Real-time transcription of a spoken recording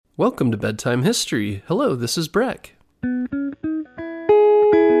Welcome to Bedtime History. Hello, this is Breck.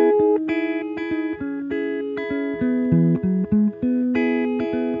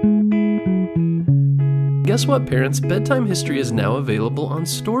 Guess what, parents? Bedtime History is now available on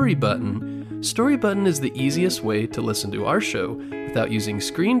Storybutton. Storybutton is the easiest way to listen to our show without using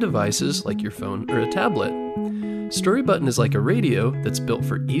screen devices like your phone or a tablet. Storybutton is like a radio that's built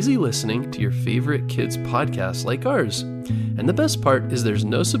for easy listening to your favorite kids' podcasts like ours. And the best part is there's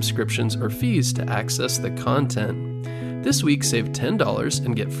no subscriptions or fees to access the content. This week, save $10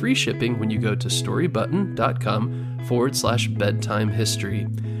 and get free shipping when you go to storybutton.com/bedtime history.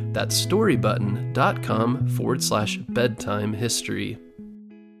 That's storybutton.com/bedtime history.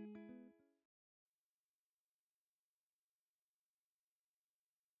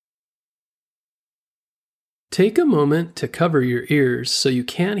 Take a moment to cover your ears so you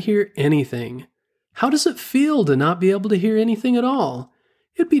can't hear anything. How does it feel to not be able to hear anything at all?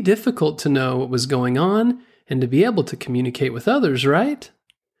 It'd be difficult to know what was going on and to be able to communicate with others, right?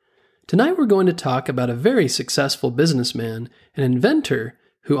 Tonight we're going to talk about a very successful businessman, an inventor,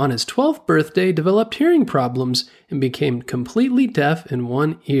 who on his 12th birthday developed hearing problems and became completely deaf in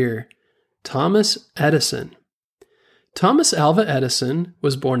one ear. Thomas Edison. Thomas Alva Edison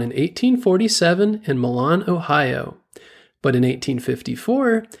was born in 1847 in Milan, Ohio. But in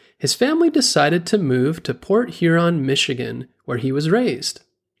 1854, his family decided to move to Port Huron, Michigan, where he was raised.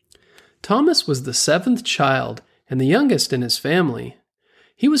 Thomas was the 7th child and the youngest in his family.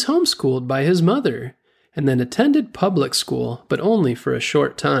 He was homeschooled by his mother and then attended public school, but only for a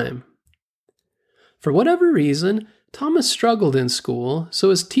short time. For whatever reason, Thomas struggled in school, so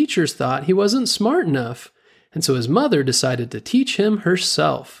his teachers thought he wasn't smart enough, and so his mother decided to teach him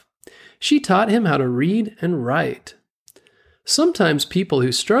herself. She taught him how to read and write. Sometimes people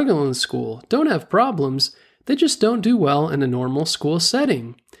who struggle in school don't have problems, they just don't do well in a normal school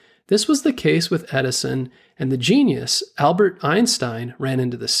setting. This was the case with Edison, and the genius, Albert Einstein, ran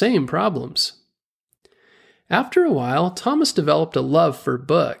into the same problems. After a while, Thomas developed a love for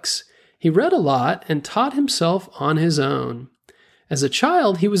books. He read a lot and taught himself on his own. As a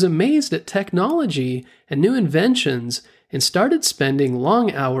child, he was amazed at technology and new inventions and started spending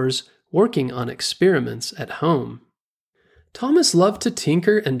long hours working on experiments at home. Thomas loved to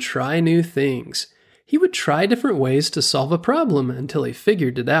tinker and try new things. He would try different ways to solve a problem until he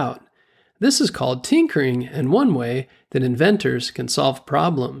figured it out. This is called tinkering and one way that inventors can solve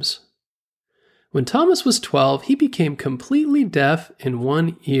problems. When Thomas was 12, he became completely deaf in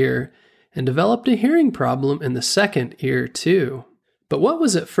one ear and developed a hearing problem in the second ear too. But what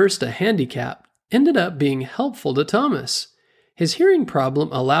was at first a handicap ended up being helpful to Thomas. His hearing problem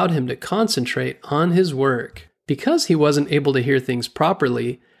allowed him to concentrate on his work. Because he wasn't able to hear things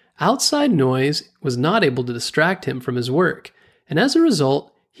properly, outside noise was not able to distract him from his work, and as a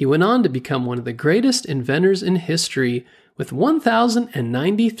result, he went on to become one of the greatest inventors in history with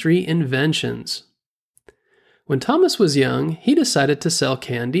 1,093 inventions. When Thomas was young, he decided to sell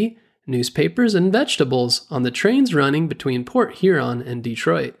candy, newspapers, and vegetables on the trains running between Port Huron and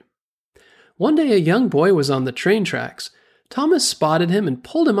Detroit. One day a young boy was on the train tracks. Thomas spotted him and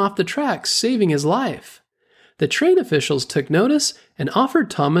pulled him off the tracks, saving his life. The train officials took notice and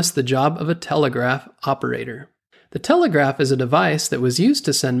offered Thomas the job of a telegraph operator. The telegraph is a device that was used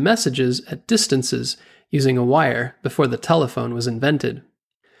to send messages at distances using a wire before the telephone was invented.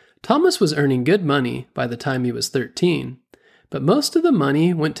 Thomas was earning good money by the time he was 13, but most of the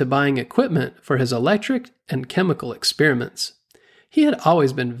money went to buying equipment for his electric and chemical experiments. He had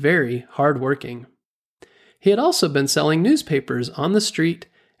always been very hardworking. He had also been selling newspapers on the street,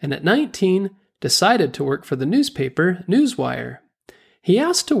 and at 19, decided to work for the newspaper Newswire. He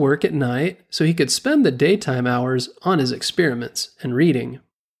asked to work at night so he could spend the daytime hours on his experiments and reading.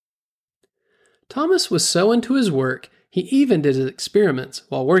 Thomas was so into his work, he even did his experiments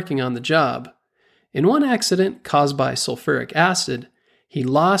while working on the job. In one accident caused by sulfuric acid, he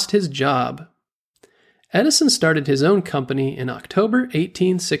lost his job. Edison started his own company in October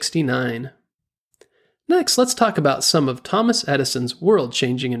 1869. Next, let's talk about some of Thomas Edison's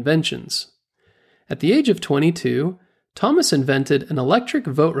world-changing inventions. At the age of 22, Thomas invented an electric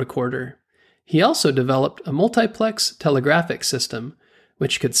vote recorder. He also developed a multiplex telegraphic system,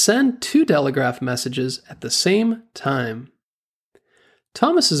 which could send 2 telegraph messages at the same time.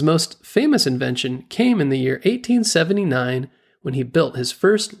 Thomas's most famous invention came in the year 1879 when he built his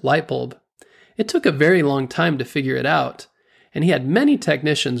first light bulb. It took a very long time to figure it out, and he had many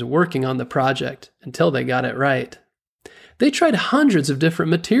technicians working on the project until they got it right. They tried hundreds of different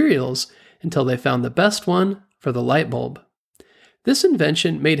materials until they found the best one for the light bulb. This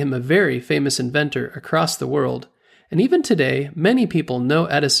invention made him a very famous inventor across the world, and even today, many people know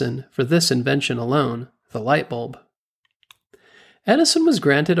Edison for this invention alone, the light bulb. Edison was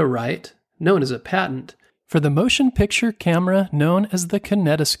granted a right, known as a patent, for the motion picture camera known as the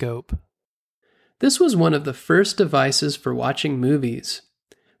kinetoscope. This was one of the first devices for watching movies.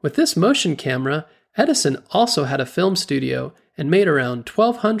 With this motion camera, Edison also had a film studio and made around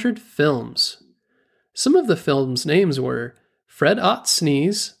 1,200 films. Some of the films' names were Fred Ought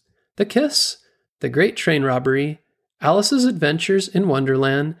Sneeze, The Kiss, The Great Train Robbery, Alice's Adventures in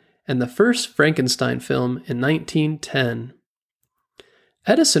Wonderland, and the first Frankenstein film in 1910.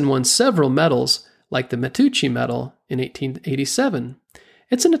 Edison won several medals, like the Matteucci Medal in 1887.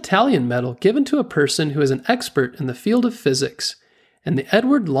 It's an Italian medal given to a person who is an expert in the field of physics, and the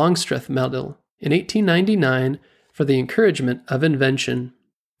Edward Longstreth Medal in 1899 for the encouragement of invention.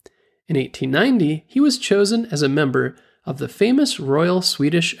 In 1890, he was chosen as a member of the famous Royal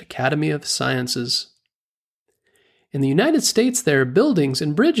Swedish Academy of Sciences. In the United States, there are buildings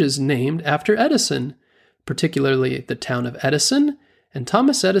and bridges named after Edison, particularly the town of Edison and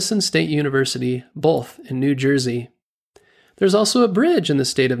Thomas Edison State University, both in New Jersey. There's also a bridge in the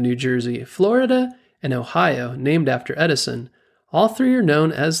state of New Jersey, Florida, and Ohio named after Edison. All three are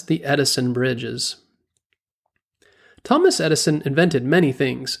known as the Edison Bridges. Thomas Edison invented many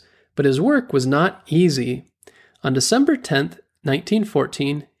things, but his work was not easy. On December 10,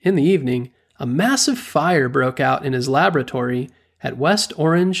 1914, in the evening, a massive fire broke out in his laboratory at West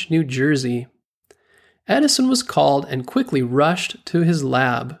Orange, New Jersey. Edison was called and quickly rushed to his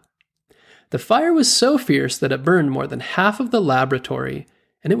lab. The fire was so fierce that it burned more than half of the laboratory,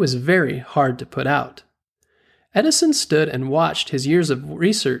 and it was very hard to put out. Edison stood and watched his years of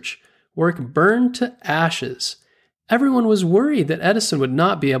research work burn to ashes. Everyone was worried that Edison would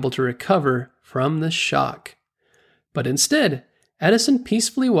not be able to recover from the shock. But instead, Edison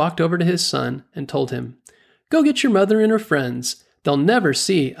peacefully walked over to his son and told him, "Go get your mother and her friends. They'll never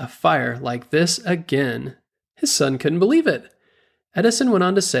see a fire like this again." His son couldn't believe it. Edison went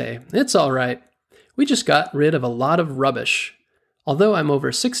on to say, "It's all right. We just got rid of a lot of rubbish. Although I'm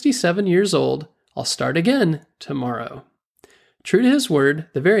over 67 years old, I'll start again tomorrow." True to his word,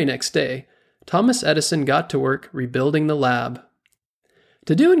 the very next day, Thomas Edison got to work rebuilding the lab.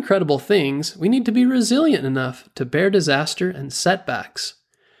 To do incredible things, we need to be resilient enough to bear disaster and setbacks.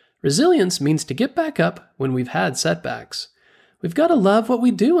 Resilience means to get back up when we've had setbacks. We've got to love what we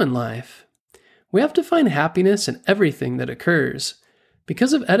do in life. We have to find happiness in everything that occurs.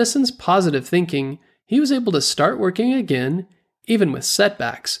 Because of Edison's positive thinking, he was able to start working again, even with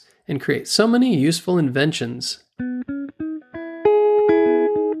setbacks, and create so many useful inventions.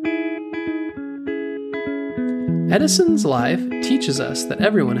 Edison's life teaches us that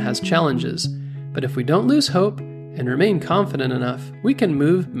everyone has challenges, but if we don't lose hope and remain confident enough, we can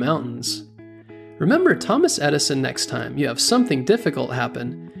move mountains. Remember Thomas Edison next time you have something difficult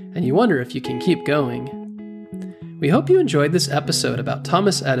happen and you wonder if you can keep going. We hope you enjoyed this episode about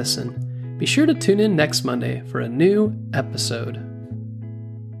Thomas Edison. Be sure to tune in next Monday for a new episode.